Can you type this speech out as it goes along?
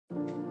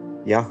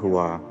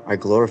YAHUAH, I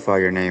glorify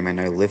your name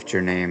and I lift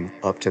your name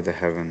up to the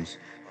heavens.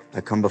 I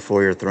come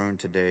before your throne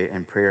today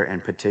in prayer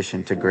and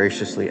petition to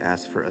graciously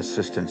ask for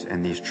assistance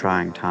in these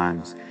trying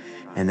times.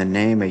 In the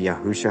name of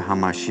Yahushua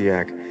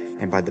HaMashiach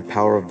and by the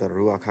power of the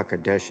Ruach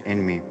HaKodesh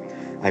in me,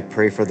 I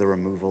pray for the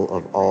removal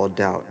of all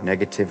doubt,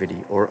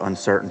 negativity, or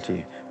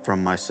uncertainty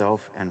from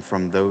myself and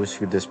from those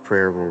who this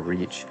prayer will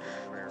reach,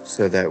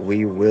 so that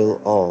we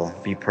will all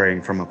be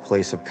praying from a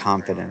place of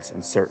confidence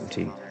and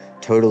certainty,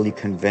 totally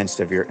convinced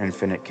of your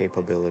infinite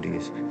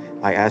capabilities.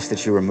 I ask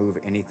that you remove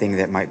anything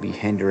that might be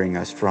hindering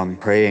us from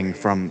praying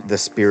from the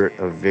spirit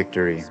of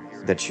victory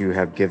that you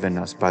have given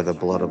us by the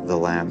blood of the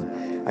Lamb.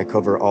 I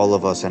cover all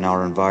of us and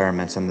our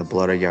environments in the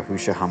blood of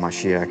Yahushua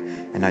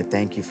HaMashiach, and I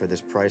thank you for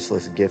this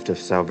priceless gift of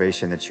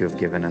salvation that you have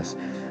given us.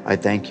 I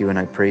thank you and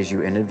I praise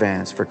you in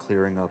advance for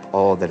clearing up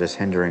all that is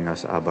hindering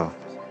us, Abba.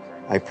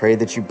 I pray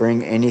that you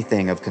bring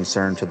anything of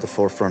concern to the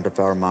forefront of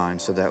our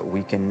minds so that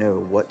we can know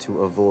what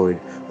to avoid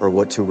or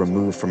what to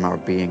remove from our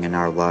being and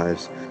our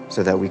lives,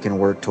 so that we can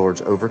work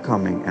towards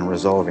overcoming and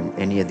resolving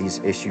any of these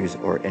issues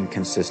or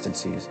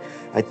inconsistencies.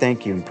 I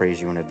thank you and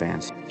praise you in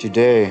advance.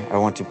 Today, I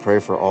want to pray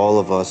for all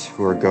of us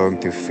who are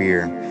going through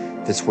fear.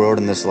 This world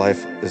and this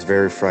life is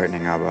very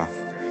frightening, Abba.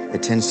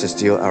 It tends to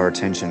steal our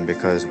attention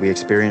because we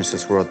experience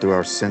this world through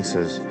our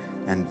senses,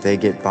 and they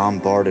get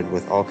bombarded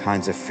with all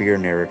kinds of fear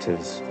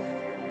narratives.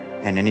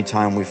 And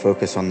anytime we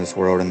focus on this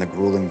world and the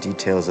grueling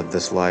details of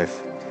this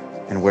life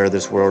and where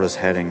this world is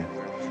heading,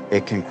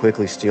 it can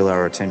quickly steal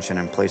our attention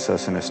and place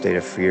us in a state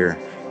of fear,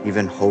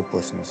 even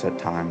hopelessness at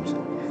times.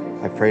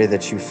 I pray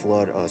that you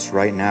flood us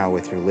right now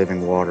with your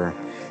living water,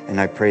 and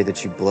I pray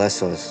that you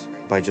bless us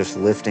by just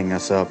lifting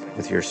us up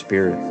with your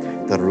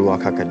spirit, the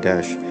Ruach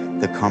HaKodesh,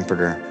 the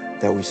comforter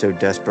that we so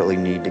desperately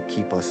need to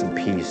keep us in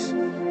peace,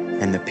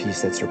 and the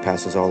peace that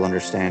surpasses all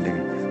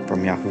understanding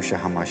from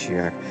Yahushua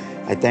HaMashiach.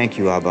 I thank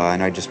you, Abba,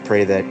 and I just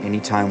pray that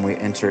anytime we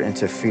enter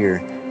into fear,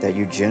 that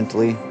you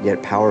gently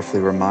yet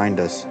powerfully remind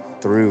us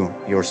through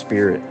your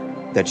spirit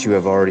that you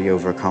have already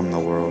overcome the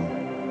world.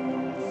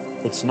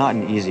 It's not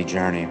an easy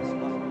journey,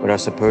 but I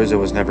suppose it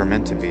was never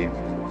meant to be.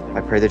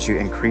 I pray that you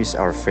increase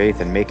our faith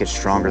and make it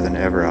stronger than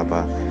ever,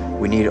 Abba.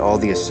 We need all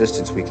the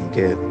assistance we can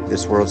get.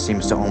 This world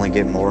seems to only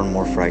get more and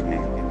more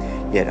frightening.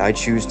 Yet I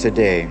choose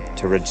today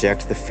to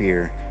reject the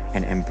fear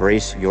and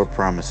embrace your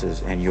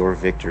promises and your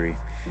victory.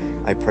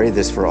 I pray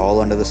this for all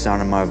under the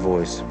sound of my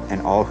voice,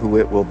 and all who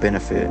it will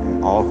benefit,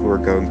 and all who are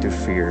going through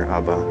fear,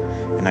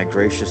 Abba. And I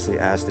graciously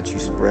ask that you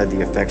spread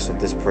the effects of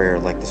this prayer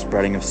like the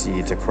spreading of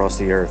seeds across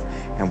the earth,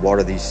 and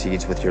water these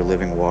seeds with your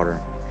living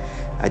water.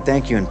 I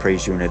thank you and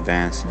praise you in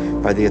advance.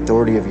 By the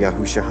authority of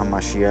Yahushua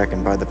HaMashiach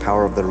and by the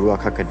power of the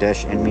Ruach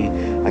HaKodesh in me,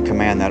 I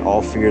command that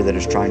all fear that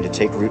is trying to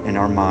take root in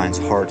our minds,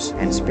 hearts,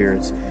 and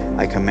spirits,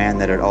 I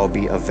command that it all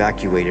be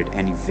evacuated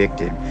and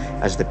evicted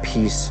as the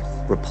peace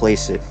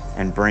replace it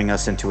and bring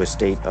us into a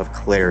state of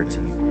clarity.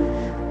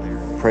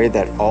 Pray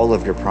that all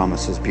of your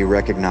promises be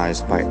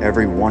recognized by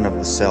every one of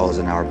the cells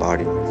in our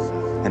body,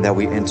 and that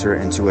we enter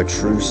into a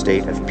true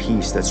state of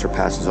peace that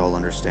surpasses all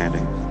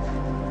understanding.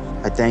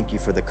 I thank you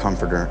for the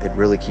comforter. It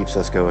really keeps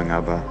us going,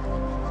 Abba.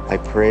 I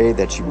pray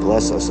that you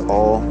bless us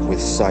all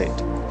with sight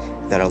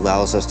that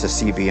allows us to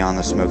see beyond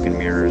the smoke and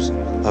mirrors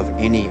of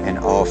any and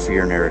all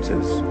fear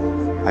narratives.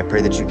 I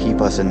pray that you keep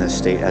us in this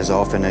state as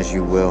often as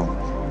you will.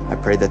 I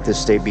pray that this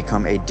state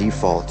become a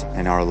default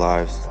in our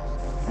lives.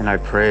 And I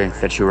pray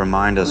that you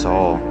remind us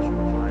all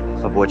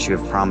of what you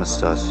have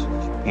promised us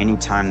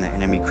anytime the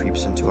enemy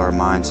creeps into our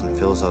minds and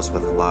fills us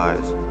with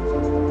lies.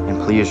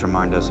 And please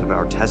remind us of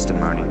our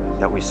testimony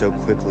that we so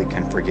quickly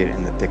can forget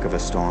in the thick of a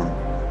storm.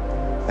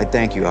 I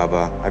thank you,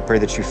 Abba. I pray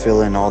that you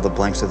fill in all the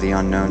blanks of the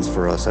unknowns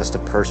for us as to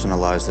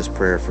personalize this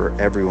prayer for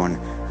everyone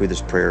who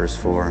this prayer is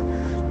for,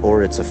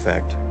 or its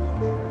effect.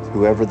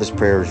 Whoever this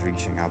prayer is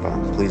reaching,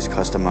 Abba, please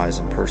customize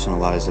and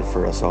personalize it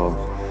for us all.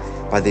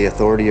 By the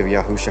authority of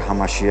Yahushua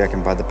HaMashiach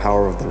and by the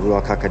power of the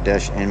Ruach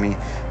HaKodesh in me,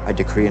 I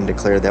decree and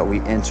declare that we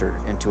enter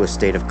into a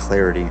state of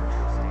clarity,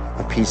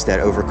 a peace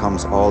that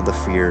overcomes all the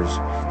fears,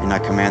 and I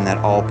command that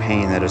all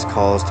pain that is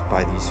caused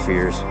by these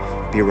fears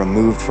be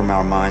removed from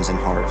our minds and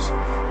hearts,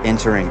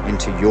 entering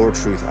into your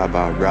truth,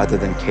 Abba, rather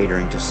than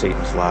catering to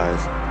Satan's lies.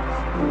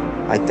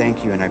 I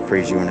thank you and I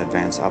praise you in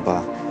advance,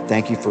 Abba.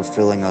 Thank you for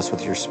filling us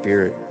with your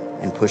spirit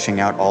and pushing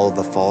out all of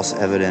the false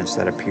evidence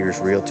that appears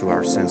real to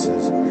our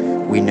senses.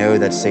 We know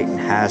that Satan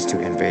has to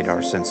invade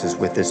our senses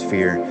with this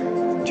fear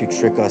to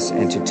trick us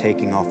into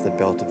taking off the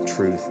belt of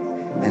truth,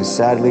 and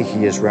sadly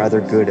he is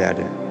rather good at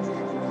it.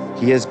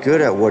 He is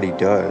good at what he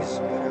does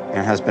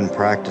and has been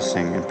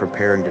practicing and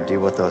preparing to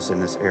deal with us in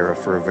this era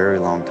for a very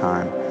long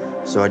time.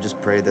 So I just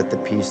pray that the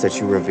peace that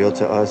you reveal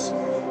to us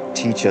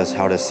teach us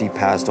how to see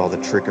past all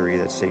the trickery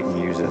that Satan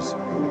uses.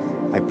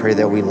 I pray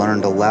that we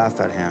learn to laugh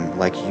at him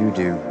like you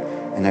do.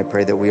 And I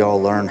pray that we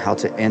all learn how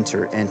to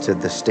enter into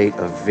the state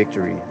of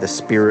victory, the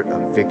spirit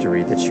of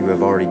victory that you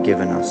have already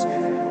given us.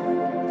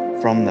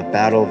 From the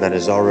battle that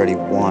is already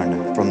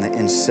won, from the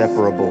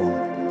inseparable,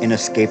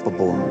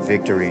 inescapable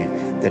victory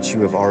that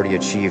you have already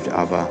achieved,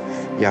 Abba.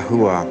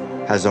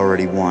 Yahuwah has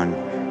already won.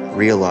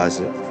 Realize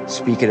it.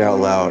 Speak it out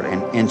loud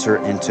and enter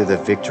into the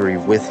victory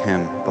with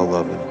him,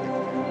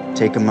 beloved.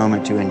 Take a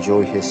moment to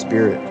enjoy his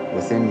spirit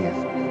within you.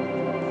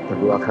 The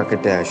Ruach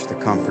HaKodesh, the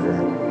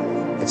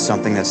Comforter. It's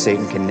something that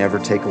Satan can never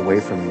take away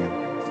from you.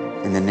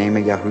 In the name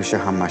of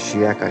Yahushua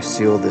HaMashiach, I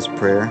seal this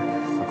prayer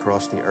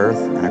across the earth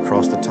and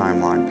across the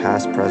timeline,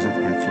 past, present,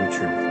 and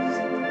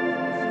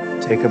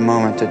future. Take a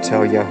moment to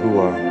tell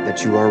Yahuwah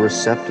that you are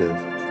receptive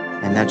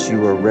and that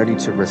you are ready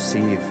to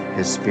receive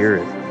his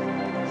spirit,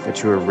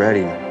 that you are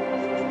ready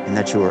and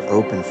that you are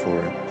open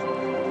for it,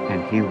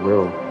 and he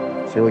will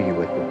fill you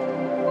with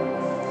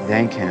it.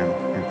 Thank him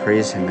and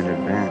praise him in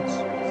advance,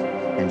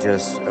 and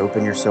just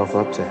open yourself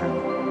up to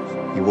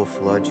him. He will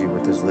flood you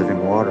with his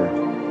living water.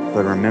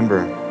 But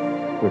remember,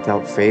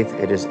 without faith,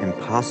 it is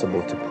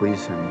impossible to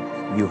please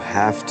him. You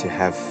have to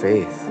have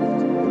faith.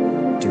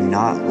 Do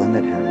not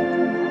limit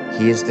him.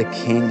 He is the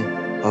King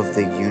of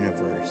the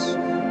universe.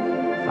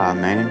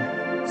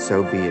 Amen.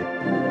 So be it.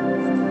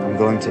 I'm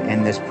going to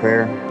end this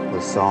prayer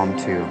with Psalm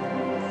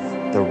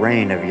 2. The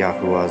reign of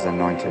Yahuwah's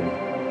anointed,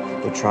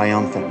 the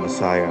triumphant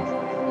Messiah.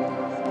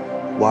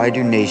 Why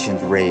do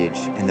nations rage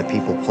and the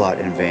people plot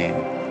in vain?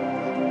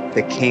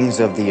 The kings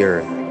of the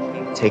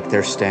earth take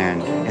their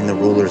stand, and the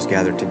rulers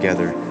gather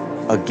together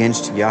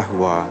against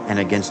Yahuwah and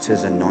against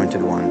his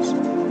anointed ones.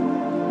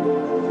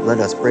 Let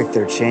us break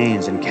their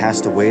chains and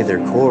cast away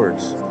their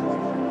cords.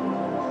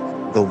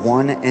 The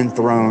one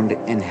enthroned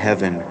in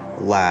heaven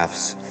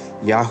laughs.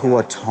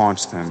 Yahuwah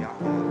taunts them.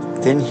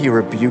 Then he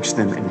rebukes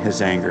them in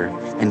his anger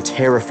and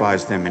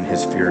terrifies them in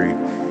his fury.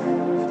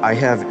 I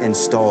have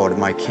installed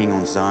my king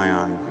on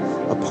Zion,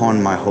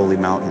 upon my holy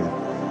mountain.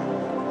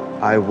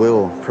 I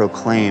will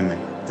proclaim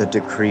the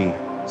decree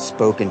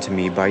spoken to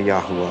me by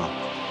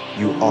Yahuwah.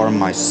 You are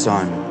my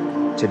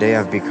son. Today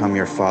I've become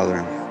your father.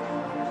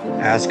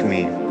 Ask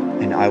me,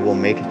 and I will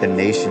make the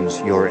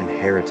nations your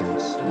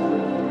inheritance,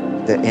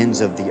 the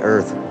ends of the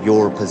earth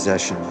your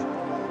possession.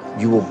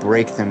 You will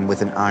break them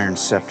with an iron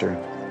scepter.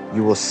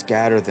 You will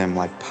scatter them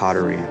like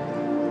pottery.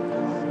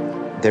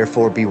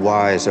 Therefore be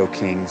wise, O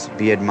kings,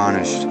 be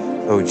admonished,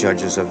 O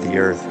judges of the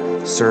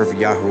earth. Serve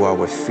Yahuwah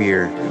with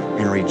fear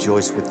and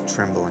rejoice with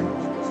trembling.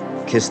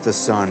 Kiss the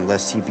Son,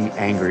 lest he be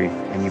angry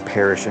and you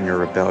perish in your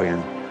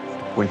rebellion,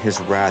 when his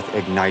wrath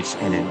ignites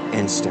in an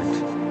instant.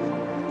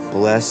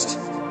 Blessed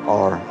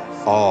are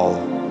all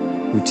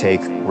who take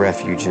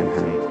refuge in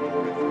him.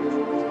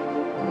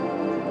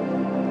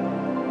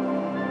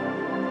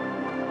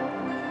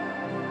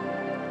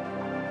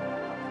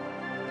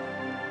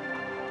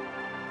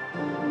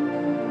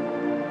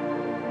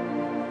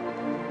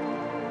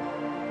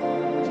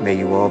 May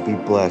you all be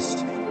blessed.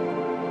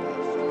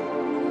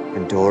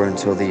 Endure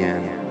until the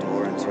end.